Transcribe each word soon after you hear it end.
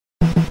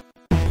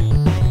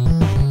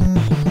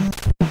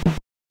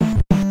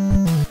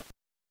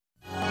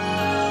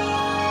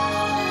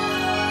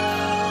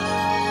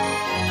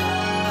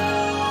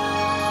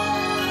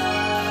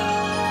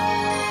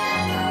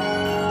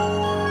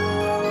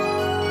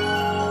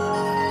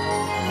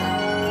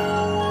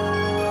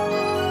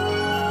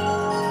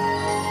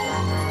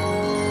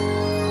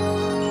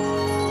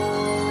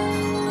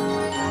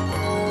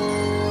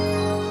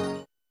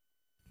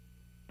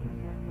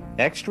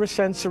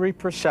Extrasensory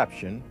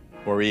perception,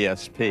 or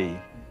ESP,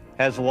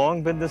 has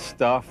long been the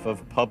stuff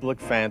of public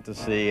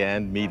fantasy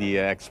and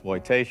media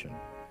exploitation.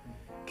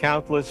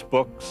 Countless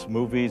books,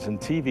 movies, and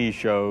TV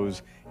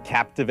shows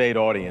captivate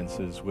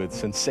audiences with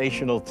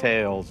sensational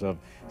tales of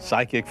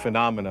psychic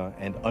phenomena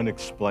and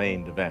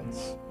unexplained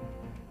events.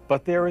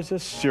 But there is a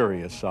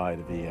serious side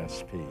of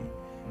ESP.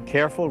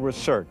 Careful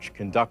research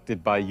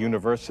conducted by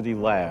university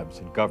labs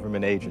and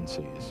government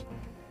agencies.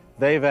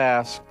 They've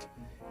asked,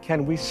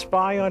 can we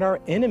spy on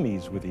our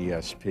enemies with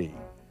ESP?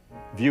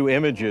 View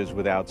images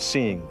without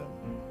seeing them?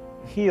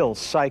 Heal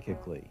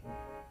psychically?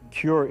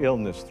 Cure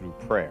illness through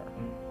prayer?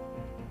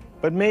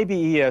 But maybe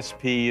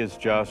ESP is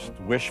just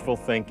wishful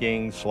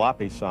thinking,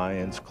 sloppy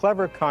science,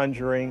 clever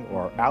conjuring,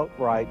 or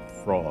outright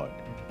fraud.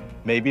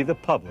 Maybe the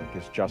public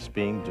is just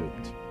being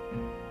duped.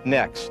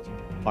 Next,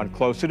 on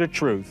Closer to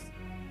Truth,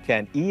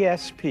 can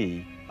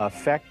ESP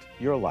affect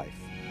your life?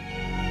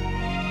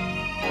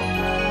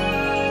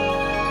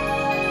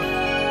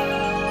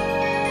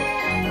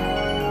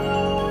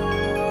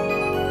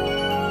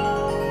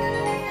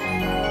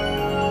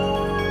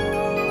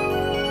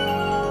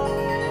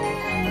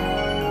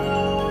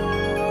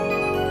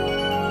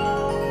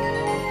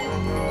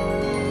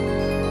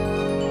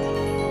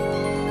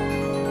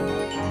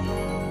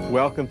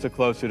 Welcome to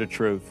Closer to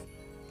Truth.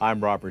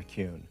 I'm Robert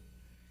Kuhn.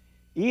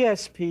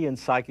 ESP and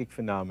psychic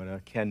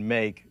phenomena can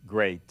make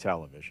great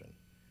television.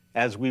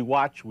 As we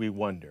watch, we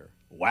wonder,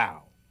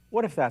 wow,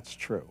 what if that's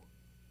true?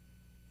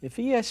 If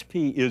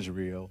ESP is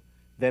real,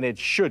 then it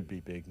should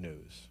be big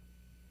news.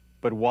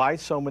 But why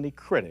so many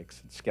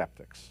critics and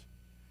skeptics?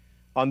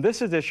 On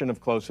this edition of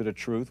Closer to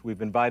Truth,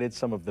 we've invited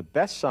some of the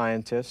best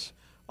scientists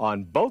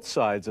on both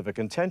sides of a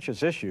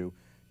contentious issue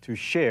to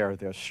share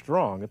their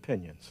strong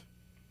opinions.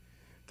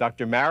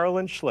 Dr.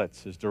 Marilyn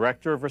Schlitz is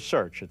Director of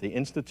Research at the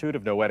Institute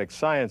of Noetic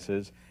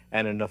Sciences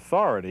and an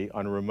authority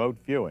on remote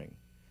viewing.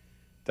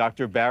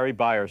 Dr. Barry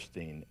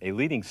Beierstein, a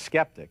leading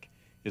skeptic,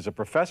 is a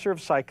professor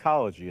of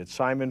psychology at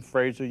Simon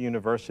Fraser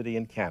University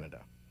in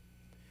Canada.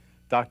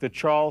 Dr.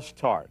 Charles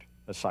Tart,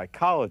 a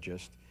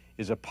psychologist,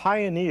 is a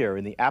pioneer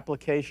in the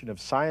application of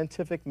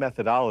scientific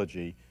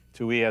methodology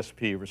to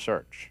ESP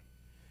research.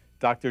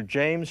 Dr.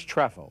 James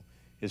Trefil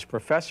is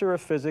professor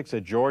of physics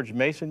at George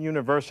Mason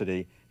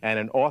University and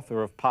an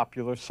author of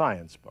popular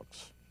science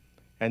books.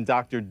 And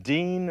Dr.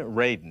 Dean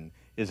Radin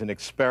is an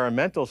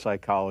experimental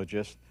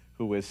psychologist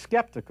who is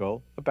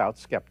skeptical about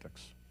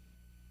skeptics.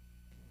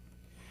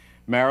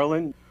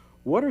 Marilyn,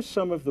 what are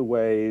some of the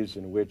ways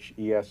in which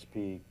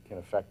ESP can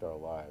affect our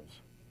lives?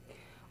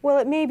 Well,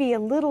 it may be a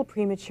little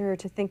premature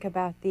to think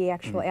about the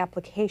actual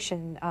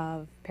application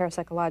of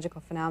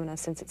parapsychological phenomena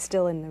since it's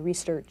still in the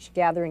research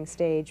gathering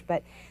stage,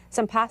 but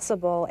some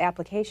possible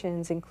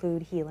applications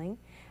include healing.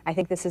 I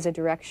think this is a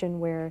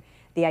direction where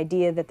the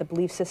idea that the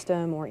belief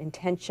system or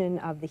intention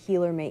of the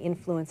healer may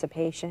influence a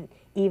patient,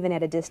 even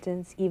at a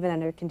distance, even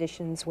under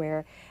conditions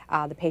where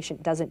the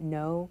patient doesn't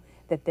know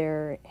that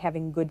they're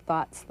having good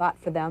thoughts thought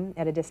for them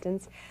at a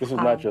distance. This is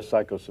not just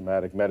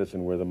psychosomatic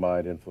medicine where the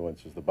mind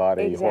influences the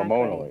body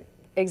hormonally.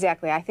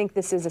 Exactly. I think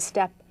this is a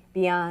step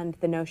beyond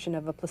the notion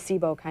of a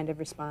placebo kind of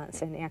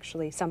response and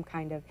actually some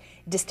kind of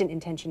distant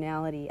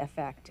intentionality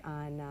effect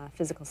on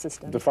physical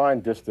systems.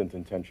 Define distant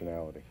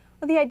intentionality.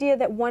 Well, the idea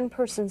that one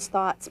person's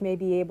thoughts may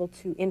be able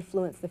to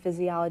influence the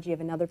physiology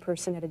of another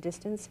person at a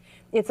distance.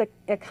 It's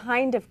a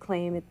kind of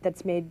claim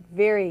that's made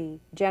very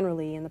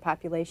generally in the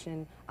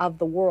population of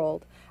the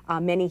world.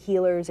 Many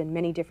healers in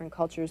many different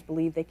cultures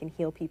believe they can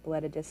heal people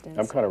at a distance.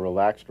 I'm kind of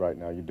relaxed right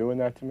now. You doing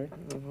that to me?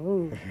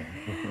 Ooh.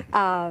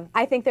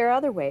 I think there are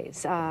other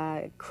ways.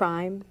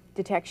 Crime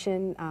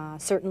detection,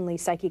 certainly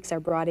psychics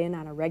are brought in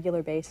on a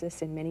regular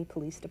basis in many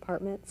police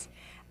departments.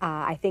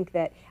 I think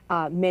that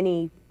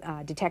many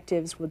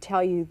detectives will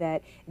tell you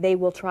that they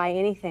will try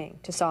anything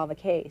to solve a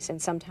case,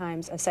 and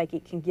sometimes a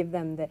psychic can give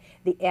them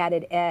the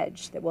added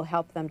edge that will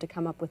help them to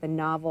come up with a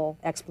novel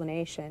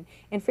explanation,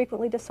 and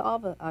frequently to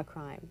solve a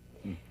crime.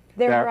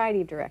 There are a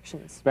variety of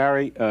directions.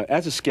 Barry,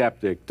 as a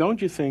skeptic,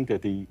 don't you think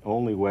that the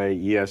only way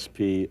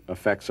ESP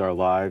affects our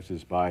lives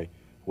is by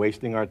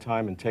wasting our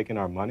time and taking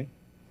our money?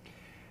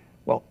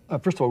 Well,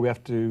 first of all, we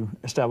have to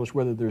establish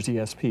whether there's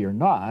ESP or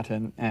not,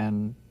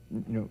 and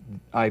you know,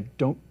 I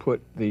don't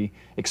put the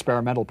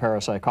experimental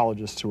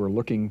parapsychologists who are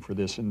looking for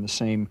this in the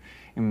same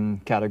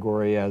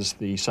category as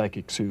the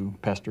psychics who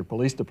pester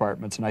police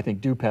departments, and I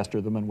think do pester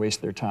them and waste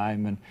their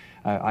time. And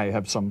I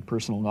have some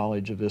personal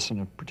knowledge of this in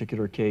a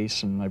particular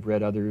case, and I've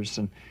read others,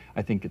 and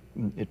I think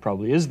it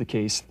probably is the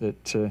case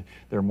that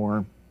there are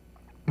more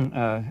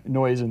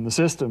noise in the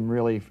system,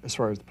 really, as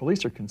far as the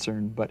police are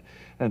concerned. But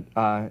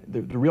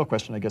the real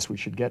question I guess we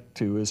should get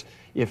to is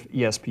if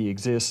ESP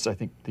exists. I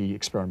think the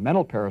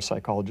experimental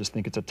parapsychologists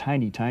think it's a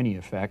tiny, tiny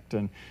effect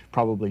and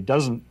probably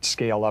doesn't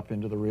scale up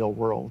into the real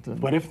world.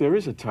 But if there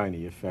is a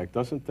tiny effect,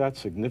 doesn't that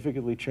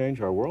significantly change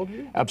our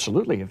worldview?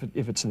 Absolutely.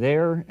 If it's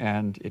there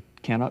and it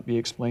cannot be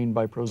explained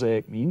by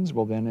prosaic means,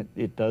 well then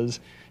it does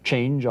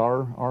change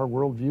our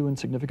worldview in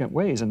significant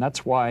ways. And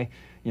that's why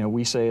you know,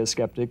 we say as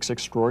skeptics,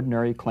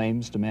 extraordinary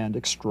claims demand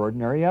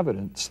extraordinary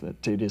evidence,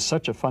 that it is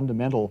such a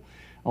fundamental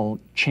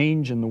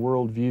change in the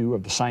worldview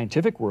of the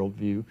scientific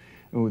worldview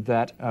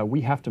that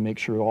we have to make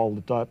sure all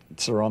the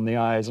dots are on the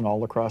I's and all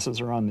the crosses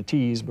are on the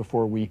T's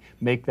before we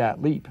make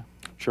that leap.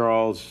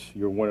 Charles,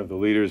 you're one of the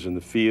leaders in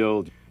the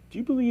field. Do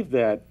you believe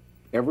that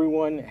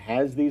everyone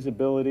has these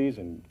abilities,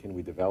 and can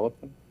we develop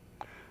them?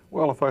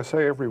 Well, if I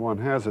say everyone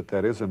has it,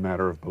 that is a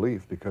matter of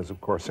belief, because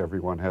of course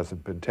everyone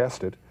hasn't been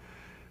tested.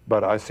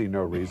 But I see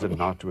no reason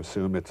not to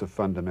assume it's a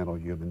fundamental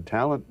human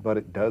talent, but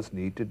it does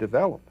need to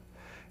develop.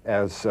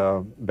 As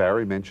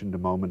Barry mentioned a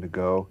moment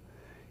ago,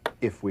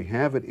 if we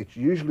have it, it's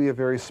usually a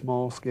very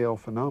small-scale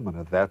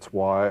phenomena. That's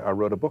why I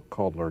wrote a book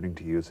called Learning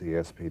to Use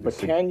ESP. But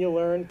can you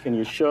learn? Can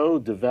you show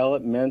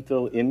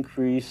developmental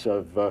increase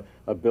of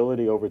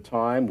ability over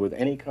time with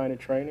any kind of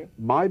training?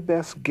 My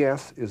best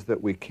guess is that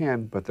we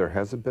can, but there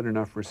hasn't been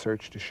enough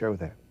research to show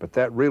that. But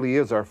that really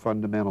is our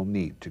fundamental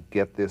need, to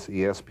get this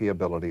ESP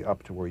ability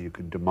up to where you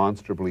can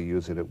demonstrably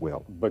use it at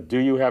will. But do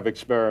you have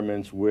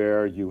experiments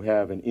where you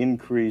have an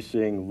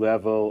increasing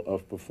level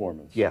of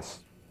performance?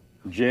 Yes.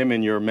 Jim,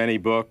 in your many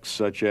books,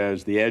 such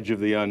as The Edge of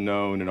the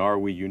Unknown and Are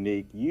We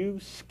Unique, you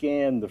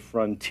scan the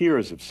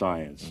frontiers of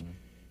science. Mm-hmm.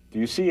 Do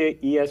you see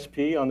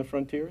ESP on the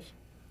frontiers?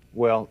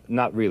 Well,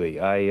 not really.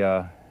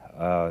 I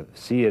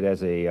see it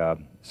as a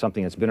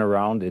something that's been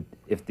around.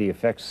 If the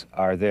effects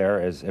are there,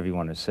 as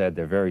everyone has said,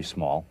 they're very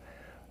small.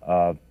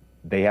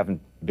 They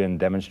haven't been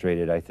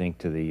demonstrated, I think,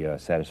 to the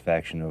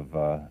satisfaction of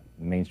the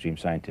mainstream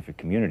scientific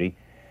community.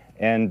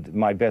 And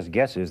my best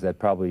guess is that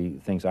probably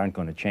things aren't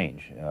going to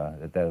change,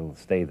 that that'll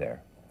stay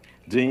there.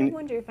 Dean? I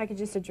wonder if I could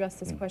just address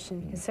this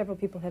question, because several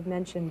people have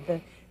mentioned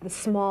the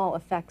small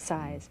effect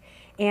size.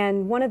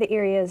 And one of the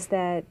areas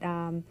that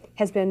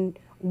has been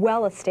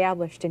well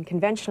established in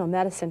conventional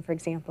medicine, for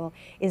example,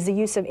 is the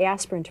use of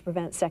aspirin to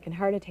prevent second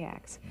heart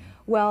attacks.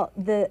 Well,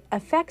 the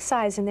effect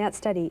size in that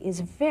study is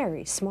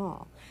very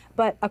small.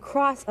 But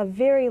across a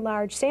very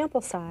large sample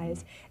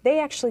size, they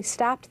actually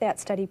stopped that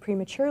study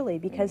prematurely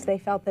because they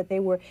felt that they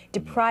were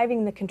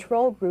depriving the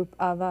control group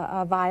of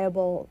a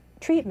viable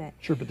treatment.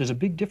 Sure, but there's a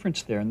big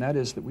difference there, and that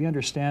is that we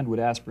understand what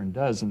aspirin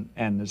does,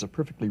 and there's a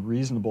perfectly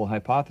reasonable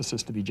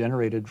hypothesis to be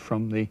generated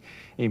from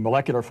a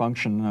molecular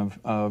function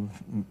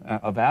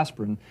of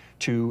aspirin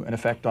to an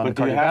effect on the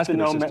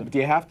cardiovascular system. Do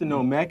you have to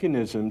know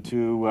mechanism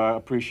to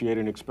appreciate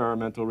an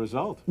experimental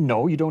result?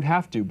 No, you don't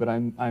have to, but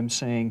I'm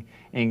saying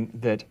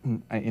that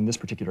in this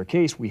particular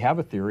case, we have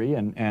a theory,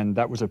 and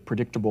that was a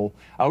predictable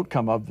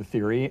outcome of the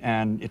theory,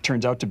 and it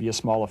turns out to be a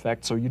small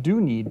effect, so you do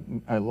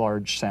need a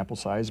large sample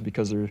size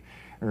because there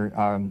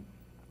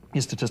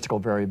is statistical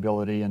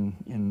variability in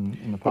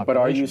the population. But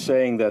are you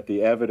saying that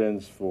the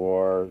evidence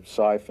for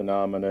psi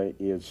phenomena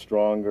is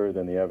stronger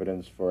than the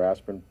evidence for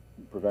aspirin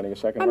preventing a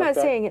second heart attack? I'm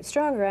not saying it's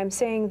stronger. I'm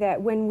saying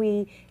that when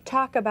we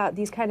talk about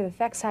these kind of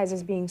effect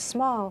sizes being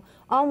small,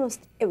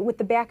 almost with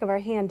the back of our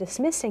hand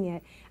dismissing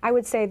it, I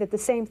would say that the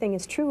same thing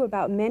is true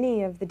about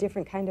many of the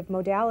different kind of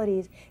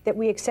modalities that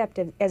we accept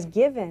as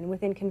given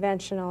within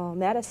conventional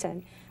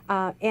medicine,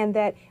 and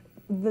that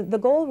the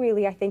goal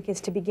really, I think, is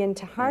to begin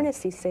to harness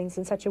these things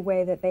in such a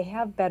way that they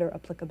have better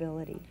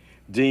applicability.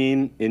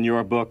 Dean, in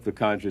your book, The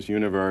Conscious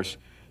Universe,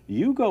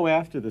 you go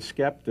after the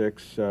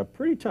skeptics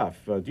pretty tough.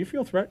 Do you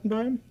feel threatened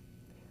by them?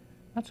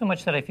 Not so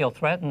much that I feel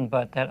threatened,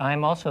 but that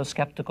I'm also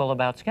skeptical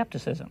about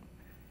skepticism.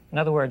 In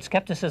other words,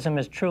 skepticism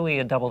is truly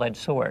a double-edged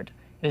sword.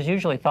 It is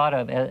usually thought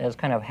of as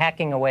kind of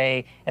hacking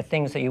away at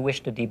things that you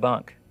wish to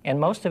debunk. And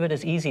most of it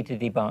is easy to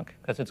debunk,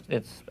 because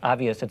it's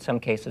obvious that some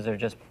cases are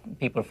just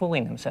people are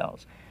fooling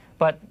themselves.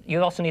 But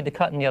you also need to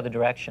cut in the other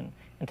direction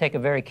and take a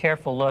very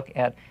careful look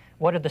at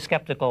what are the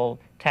skeptical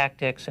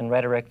tactics and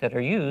rhetoric that are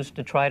used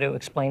to try to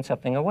explain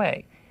something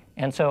away.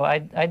 And so I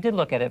did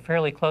look at it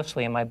fairly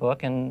closely in my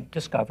book and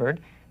discovered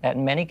that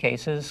in many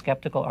cases,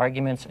 skeptical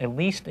arguments, at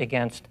least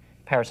against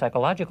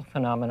parapsychological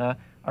phenomena,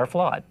 are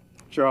flawed.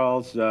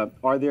 Charles,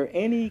 are there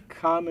any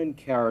common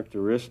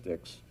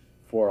characteristics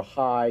for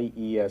high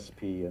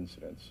ESP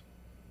incidence?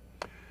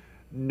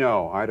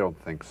 No, I don't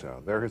think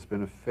so. There has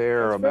been a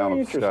fair amount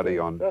of study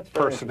on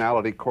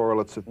personality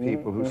correlates of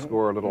people who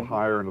score a little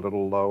higher and a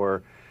little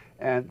lower,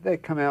 and they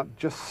come out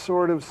just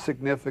sort of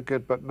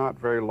significant but not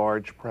very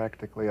large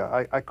practically.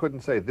 I couldn't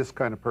say this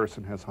kind of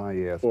person has high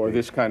ESP. Or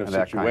this kind of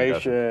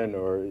situation,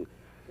 or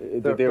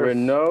there are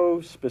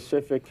no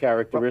specific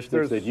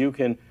characteristics that you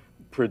can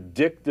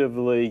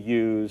predictively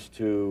use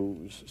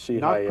to see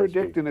high ESP. Not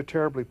predict in a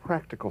terribly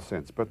practical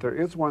sense, but there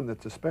is one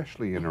that's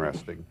especially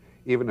interesting,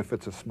 even if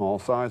it's a small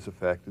size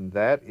effect, and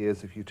that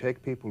is if you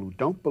take people who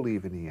don't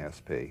believe in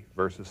ESP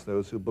versus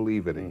those who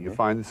believe in it. You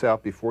find this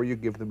out before you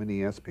give them an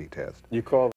ESP test. You call